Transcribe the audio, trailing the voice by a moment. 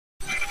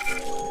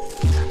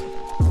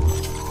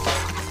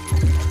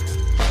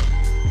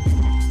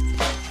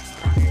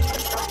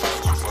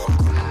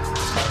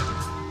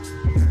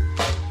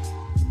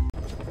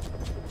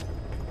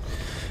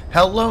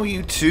Hello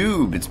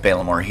YouTube, it's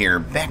Balamore here,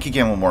 back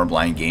again with more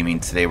Blind Gaming.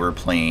 Today we're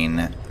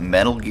playing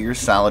Metal Gear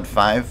Solid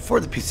 5 for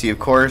the PC, of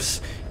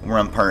course. We're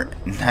on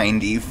part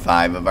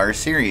 95 of our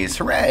series.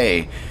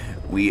 Hooray!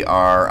 We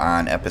are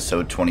on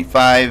episode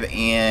 25,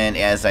 and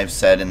as I've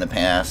said in the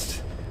past,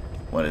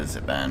 what has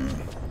it been?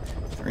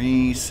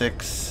 3,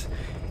 6,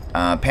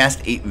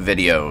 past 8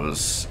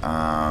 videos.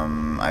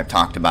 I've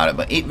talked about it,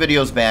 but 8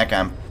 videos back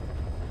on,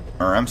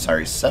 or I'm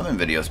sorry, 7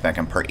 videos back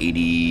on part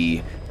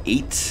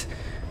 88.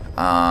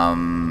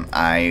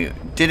 I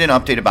did an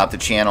update about the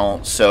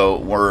channel, so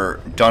we're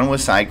done with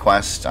side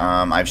quests.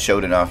 I've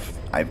showed enough.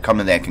 I've come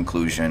to that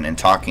conclusion, and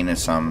talking to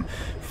some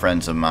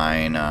friends of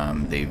mine,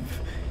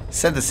 they've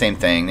said the same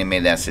thing. They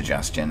made that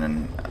suggestion,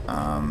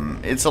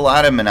 and it's a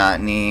lot of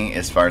monotony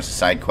as far as the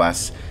side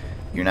quests.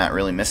 You're not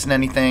really missing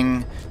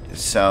anything,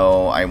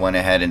 so I went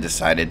ahead and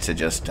decided to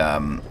just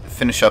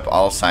finish up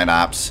all side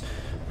ops,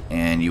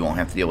 and you won't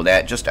have to deal with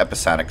that. Just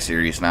episodic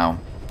series now,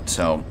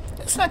 so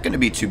it's not going to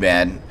be too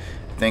bad.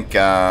 I think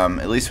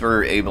at least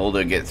we're able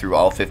to get through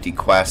all 50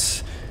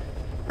 quests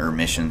or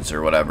missions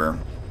or whatever.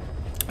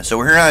 So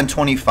we're here on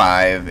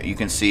 25. You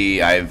can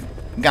see I've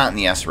gotten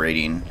the S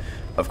rating,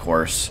 of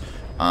course,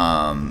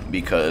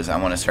 because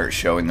I want to start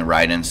showing the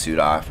ride-in suit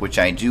off, which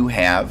I do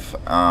have,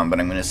 but I'm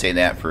going to say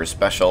that for a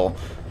special.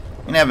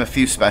 I'm going to have a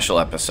few special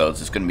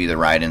episodes. It's going to be the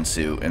ride-in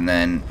suit, and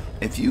then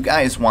if you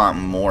guys want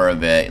more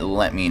of it,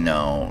 let me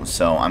know.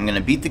 So I'm going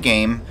to beat the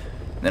game,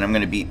 then I'm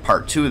going to beat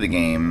part 2 of the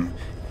game,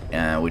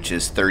 which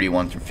is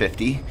 31 through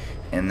 50,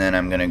 and then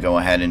I'm going to go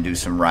ahead and do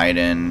some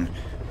ride-in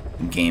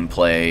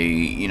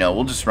gameplay. You know,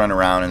 we'll just run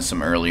around in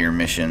some earlier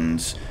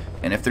missions,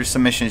 and if there's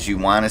some missions you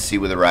want to see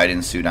with a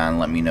ride-in suit on,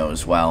 let me know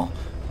as well.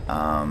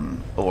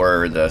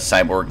 Or the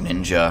Cyborg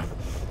Ninja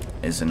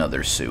is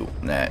another suit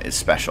that is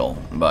special,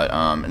 but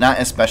not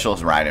as special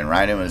as ride-in.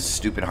 Ride-in was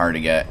stupid hard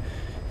to get,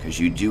 because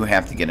you do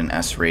have to get an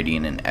S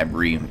rating in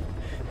every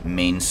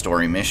main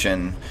story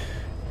mission.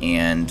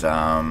 And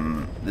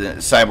the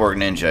Cyborg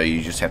Ninja,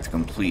 you just have to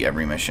complete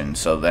every mission.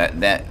 So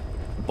that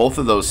both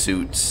of those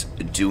suits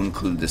do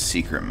include the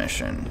secret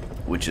mission,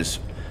 which is,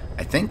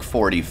 I think,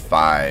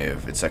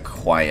 45. It's a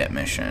quiet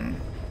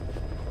mission,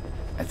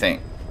 I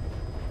think.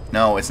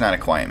 No, it's not a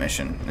quiet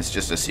mission. It's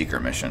just a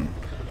secret mission,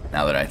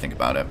 now that I think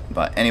about it.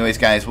 But anyways,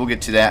 guys, we'll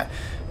get to that.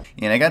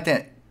 And I got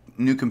that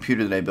new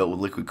computer that I built with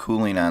liquid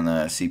cooling on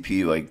the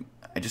CPU.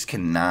 I just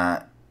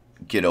cannot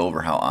get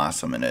over how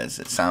awesome it is.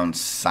 It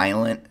sounds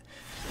silent,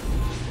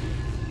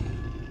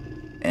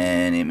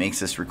 and it makes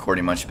this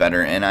recording much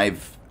better. And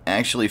I've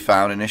actually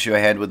found an issue I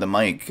had with the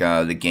mic.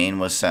 The gain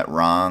was set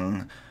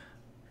wrong.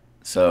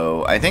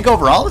 So I think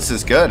overall this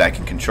is good. I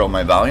can control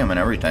my volume and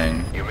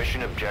everything. Your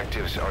mission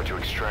objectives are to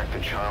extract the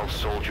child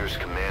soldier's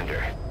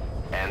commander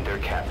and their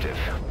captive,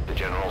 the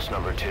General's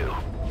number 2.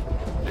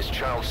 This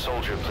child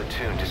soldier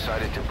platoon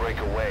decided to break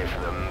away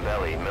from the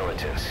Mbeli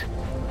militants.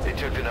 They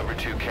took the number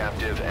 2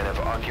 captive and have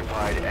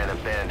occupied an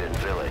abandoned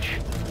village.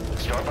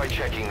 Start by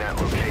checking that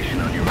location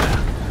on your map.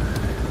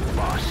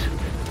 Boss,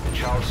 the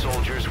child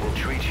soldiers will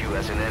treat you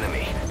as an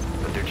enemy,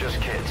 but they're just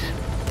kids.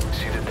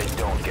 See that they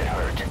don't get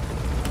hurt.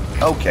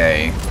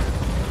 Okay.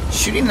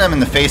 Shooting them in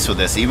the face with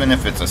this, even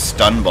if it's a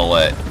stun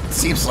bullet,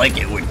 seems like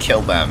it would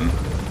kill them.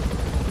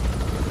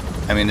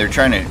 I mean, they're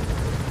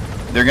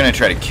gonna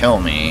try to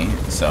kill me,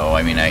 so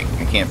I mean, I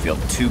can't feel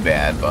too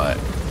bad, but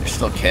they're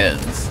still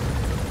kids.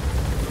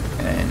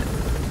 And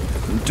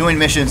doing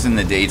missions in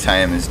the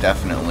daytime is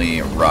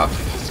definitely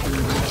rough.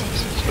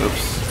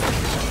 Oops.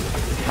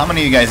 How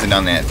many of you guys have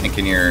done that,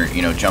 thinking you're,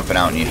 you know, jumping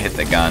out and you hit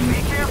the gun? Be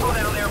careful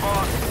down there,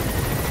 boss.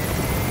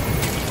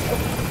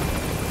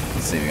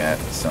 Let's see, we got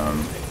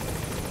some.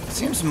 It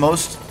seems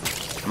most.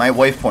 My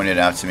wife pointed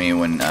out to me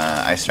when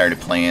I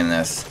started playing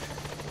this,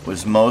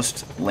 was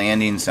most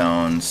landing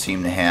zones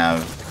seem to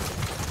have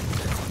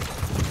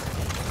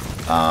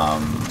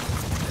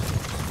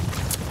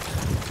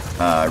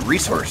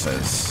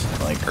resources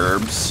like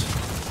herbs.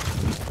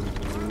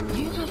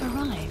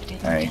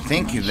 I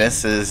think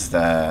this is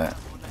the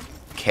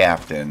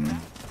captain.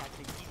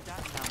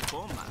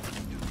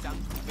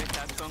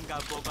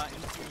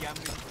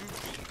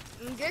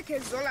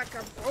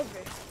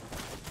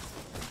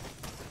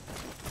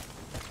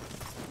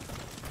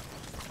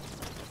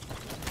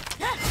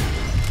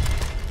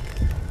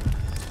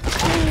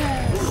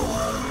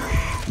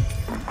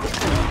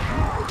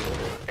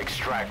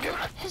 Extract him.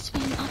 Has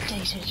been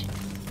updated.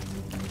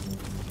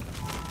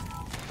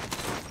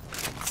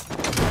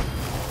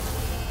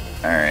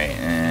 Alright,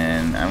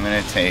 and I'm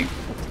gonna take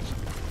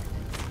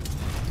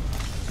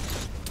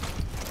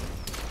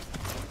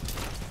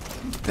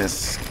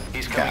this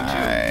He's guy. coming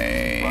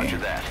too. Roger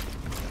that.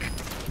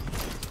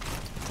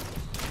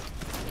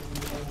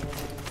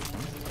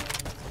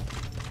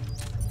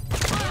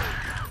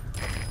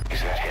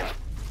 Is that him?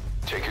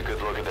 Take a good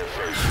look at their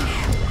face.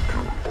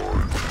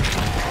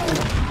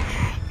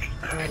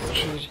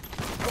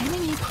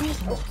 Enemy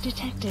presence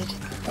detected.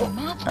 The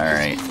map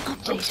Alright. has been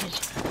updated.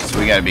 So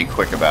we gotta be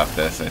quick about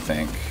this, I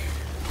think.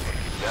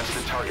 That's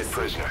the target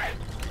prisoner.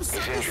 He's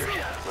injured.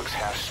 Looks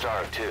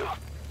half-starved, too.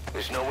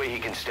 There's no way he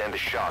can stand the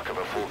shock of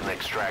a Fulton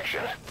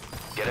extraction.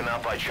 Get him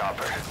out by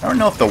chopper. I don't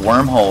know if the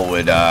wormhole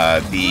would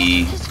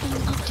be Has been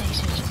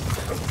updated.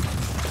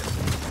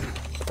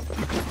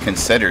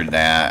 considered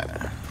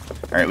that.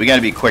 Alright, we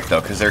gotta be quick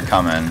though, because they're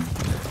coming.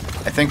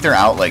 I think they're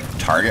out like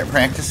target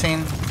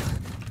practicing.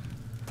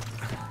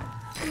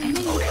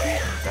 Okay,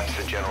 that's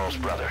the General's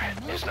brother.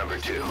 His number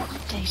 2.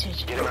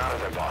 Updated. Get him out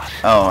of there, boss.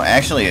 Oh,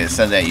 actually it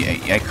said that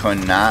I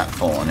could not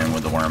pull in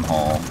with the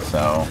wormhole,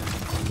 so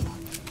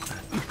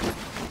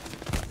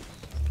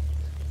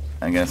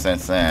I guess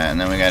that's that. And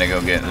then we gotta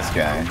go get this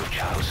guy.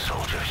 Child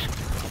soldiers.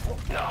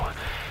 No,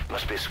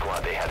 must be a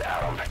squad they had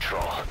out on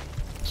patrol.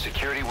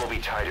 Security will be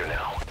tighter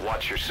now.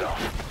 Watch yourself.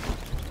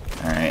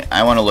 Alright,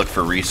 I want to look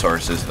for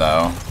resources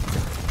though.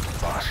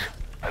 Boss,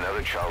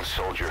 another child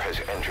soldier has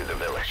entered the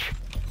village.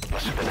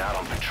 Must have been out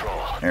on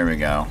patrol. There we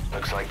go.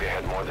 Looks like they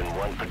had more than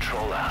one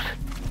patrol out.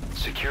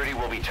 Security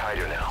will be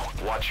tighter now.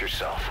 Watch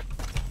yourself.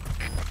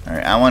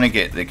 Alright, I want to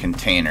get the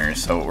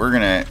containers, so we're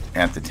gonna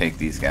have to take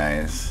these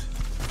guys.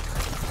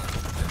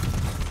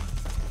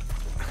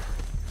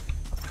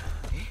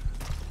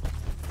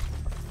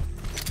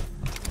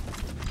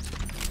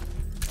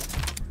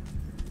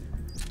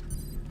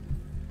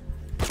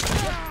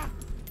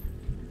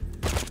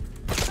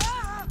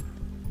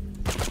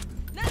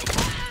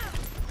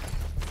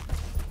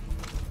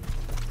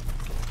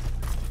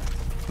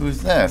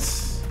 Who's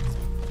this?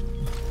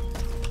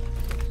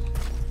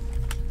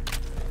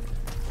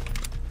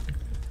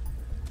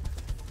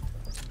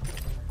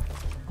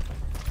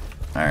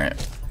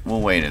 Alright,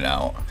 we'll wait it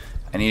out.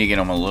 I need to get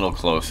him a little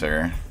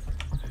closer.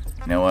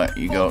 You know what?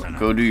 You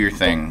go do your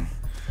thing.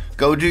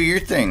 Go do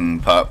your thing,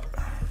 pup.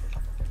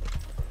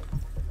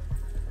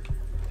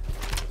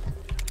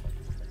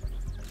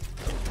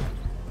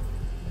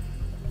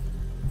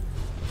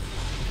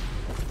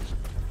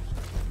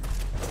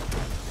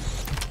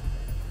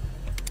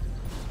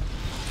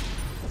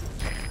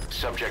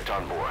 Subject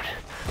on board.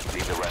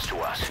 Leave the rest to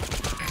us.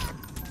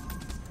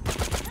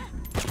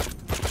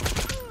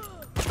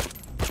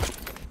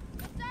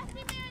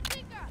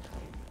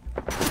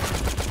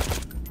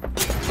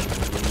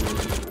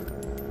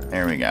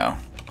 There we go.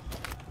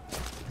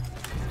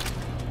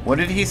 What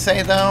did he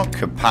say though?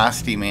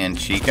 Capacity man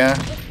chica?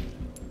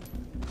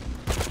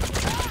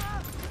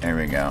 There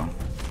we go.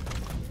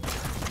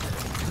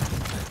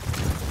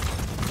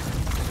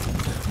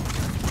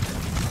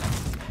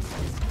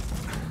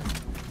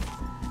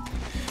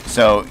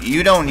 So,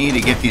 you don't need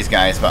to get these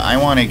guys, but I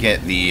want to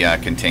get the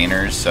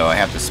containers, so I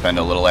have to spend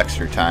a little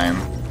extra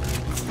time.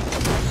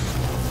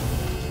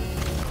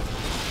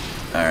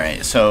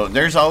 Alright, so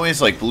there's always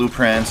like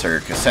blueprints or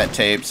cassette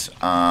tapes.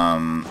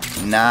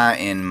 Not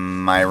in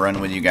my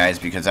run with you guys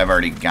because I've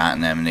already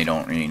gotten them and they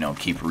don't, you know,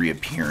 keep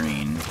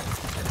reappearing.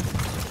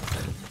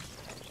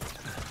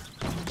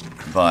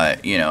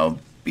 But, you know,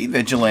 be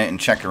vigilant and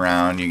check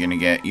around.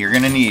 You're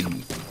gonna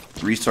need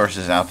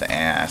resources out the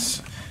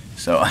ass.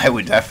 So I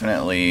would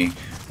definitely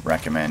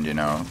recommend, you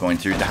know, going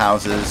through the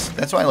houses.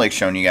 That's why I like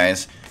showing you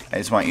guys. I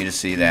just want you to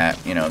see that,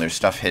 you know, there's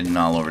stuff hidden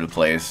all over the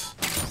place.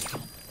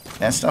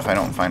 That stuff I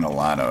don't find a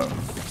lot of,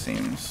 it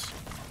seems.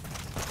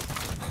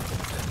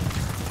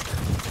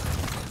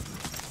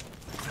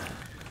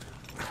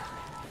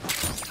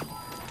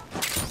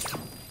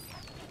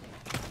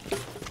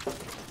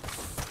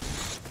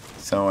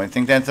 So I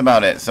think that's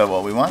about it. So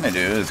what we want to do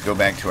is go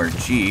back to our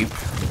Jeep.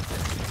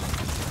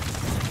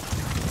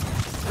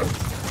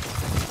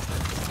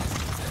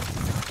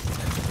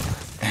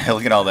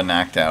 Look at all the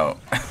knocked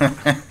out,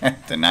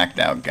 the knocked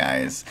out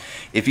guys.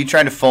 If you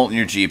try to Fulton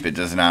your Jeep, it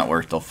does not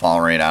work. They'll fall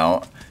right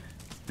out.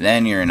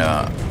 Then you're in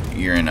a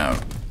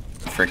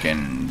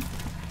freaking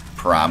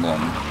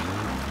problem,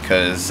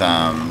 because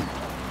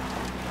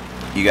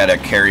you gotta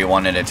carry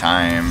one at a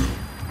time.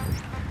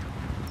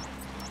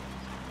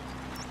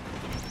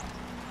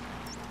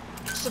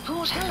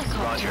 Support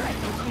helicopter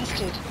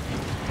requested.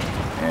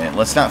 And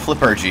let's not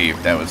flip our Jeep.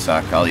 That would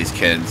suck. All these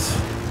kids.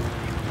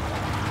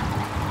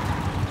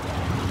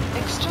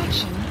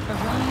 Extraction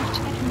arrived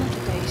at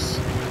Mother Base.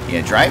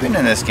 Yeah, driving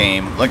in this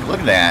game, look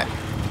at that.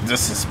 The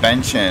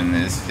suspension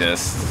is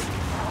just...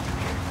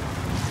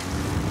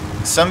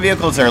 Some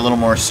vehicles are a little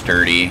more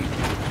sturdy,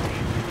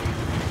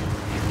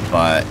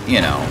 but,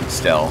 you know,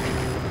 still.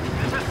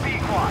 This is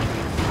P-Quad.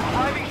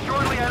 Arriving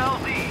shortly at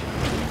LZ.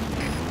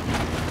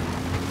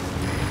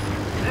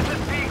 This is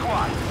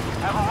P-Quad.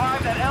 Have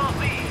arrived at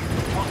LZ.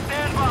 Will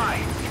stand by.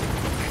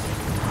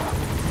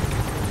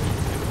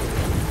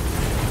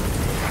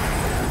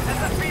 This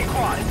is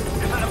P-Quad.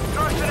 There's an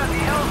obstruction at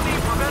the LZ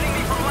preventing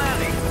me from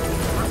landing.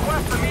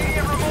 Request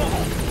immediate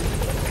removal.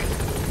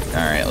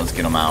 Alright, let's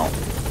get them out.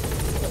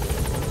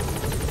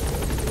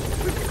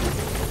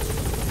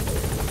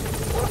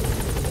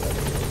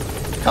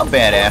 How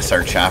badass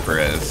our chopper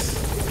is.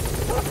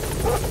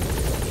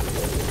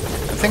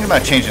 I'm thinking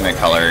about changing the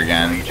color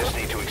again. You just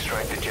need to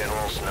extract the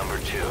General's number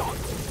 2.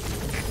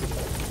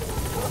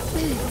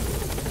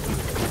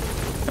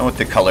 Know what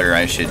the color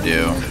I should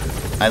do.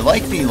 I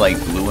like the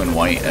blue and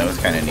white. That was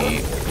kind of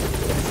neat.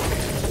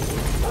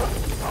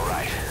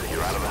 Alright,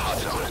 you're out of the hot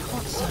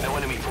zone. No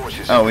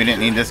forces. Oh, we didn't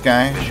need this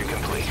guy? Mission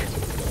complete.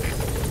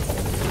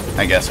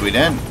 I guess we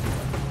did.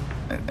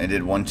 I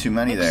did one too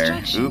many there.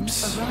 Extraction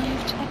Oops.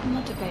 arrived at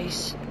Mother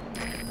Base.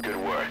 Good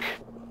work.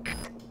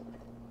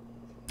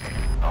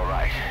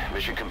 Alright,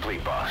 mission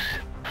complete, boss.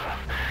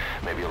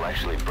 Maybe you'll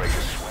actually break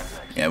a sweat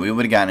next. Yeah, we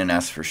would have gotten an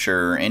S for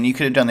sure. And you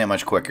could have done that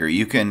much quicker.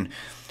 You can...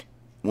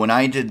 When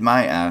I did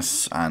my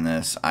S on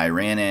this, I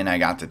ran in, I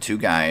got the 2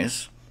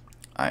 guys.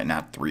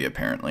 Not 3,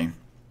 apparently.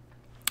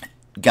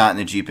 Got in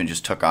the Jeep and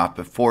just took off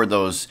before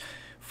those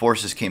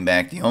forces came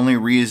back. The only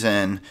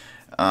reason,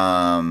 you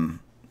know,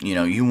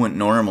 you wouldn't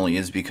normally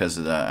is because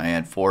of I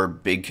had 4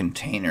 big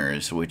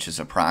containers, which is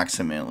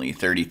approximately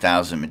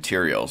 30,000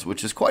 materials,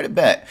 which is quite a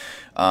bit.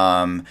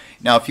 Now,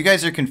 if you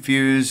guys are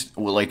confused,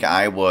 like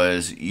I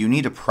was, you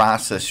need to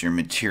process your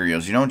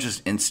materials. You don't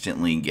just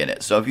instantly get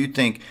it. So if you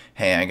think,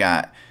 hey, I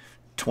got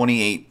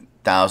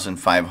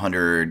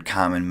 28,500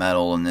 common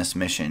metal in this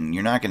mission,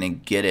 you're not going to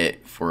get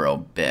it for a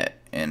bit.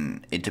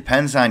 And it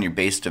depends on your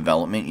base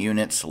development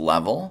unit's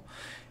level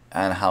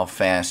on how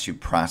fast you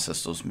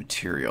process those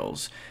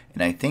materials.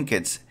 And I think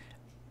it's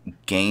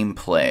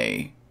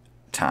gameplay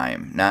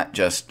time, not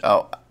just,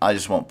 oh, I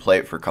just won't play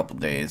it for a couple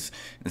days.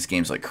 This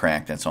game's like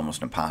crack. That's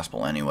almost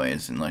impossible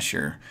anyways, unless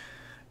you're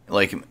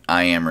like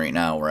I am right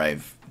now, where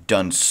I've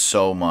done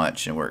so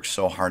much and worked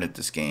so hard at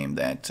this game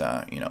that,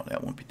 you know,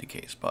 that won't be the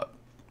case. But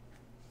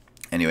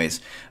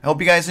anyways, I hope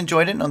you guys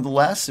enjoyed it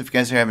nonetheless. If you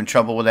guys are having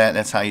trouble with that,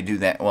 that's how you do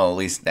that. Well, at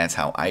least that's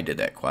how I did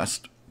that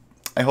quest.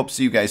 I hope to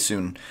see you guys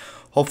soon.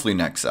 Hopefully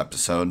next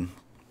episode.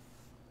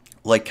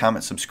 Like,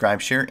 comment, subscribe,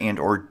 share, and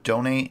or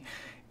donate.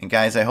 And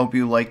guys, I hope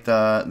you like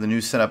the new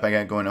setup I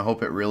got going. I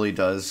hope it really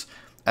does.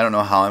 I don't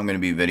know how I'm going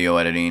to be video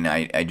editing.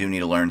 I do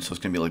need to learn, so it's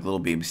going to be like little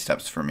baby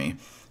steps for me.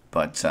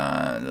 But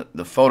the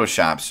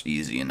Photoshop's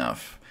easy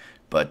enough.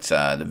 But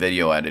the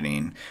video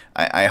editing,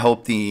 I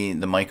hope the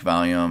mic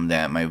volume,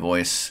 that my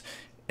voice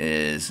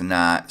is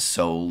not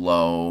so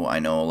low. I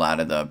know a lot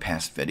of the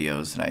past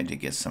videos that I did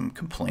get some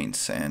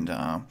complaints, and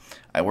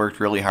I worked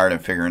really hard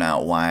at figuring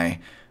out why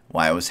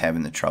I was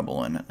having the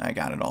trouble, and I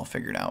got it all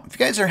figured out. If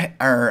you guys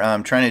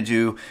are trying to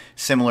do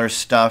similar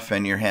stuff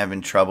and you're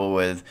having trouble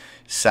with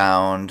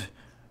sound,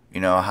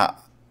 you know,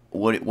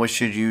 what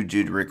should you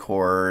do to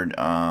record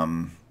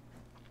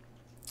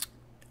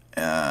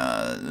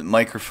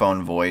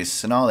microphone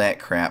voice and all that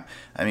crap?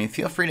 I mean,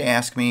 feel free to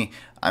ask me.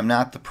 I'm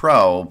not the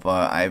pro,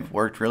 but I've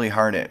worked really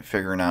hard at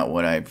figuring out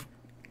what I've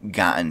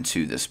gotten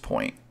to this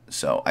point.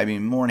 So I'd be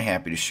more than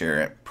happy to share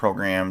it.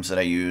 Programs that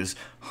I use,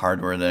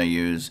 hardware that I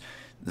use,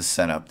 the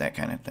setup, that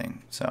kind of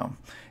thing. So,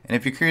 and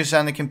if you're curious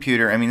on the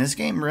computer, I mean, this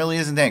game really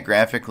isn't that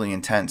graphically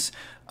intense.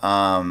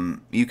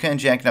 You can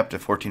jack it up to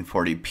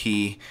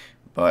 1440p,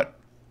 but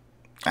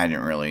I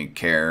didn't really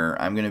care.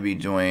 I'm going to be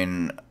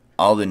doing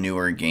all the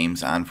newer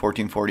games on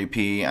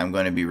 1440p. I'm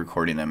going to be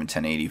recording them in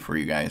 1080 for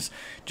you guys,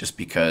 just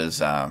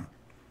because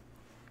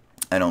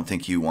I don't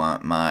think you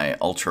want my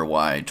ultra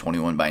wide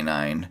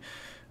 21:9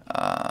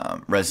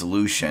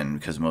 resolution,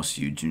 because most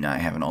of you do not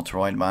have an ultra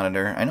wide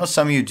monitor. I know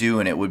some of you do,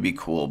 and it would be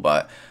cool,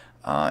 but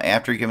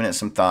after giving it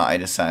some thought, I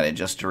decided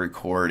just to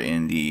record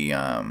in the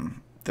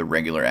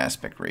regular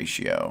aspect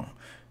ratio.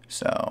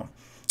 So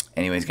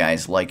anyways,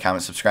 guys, like,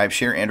 comment, subscribe,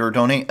 share, and or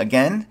donate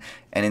again.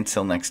 And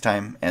until next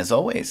time, as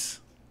always,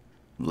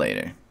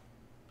 later.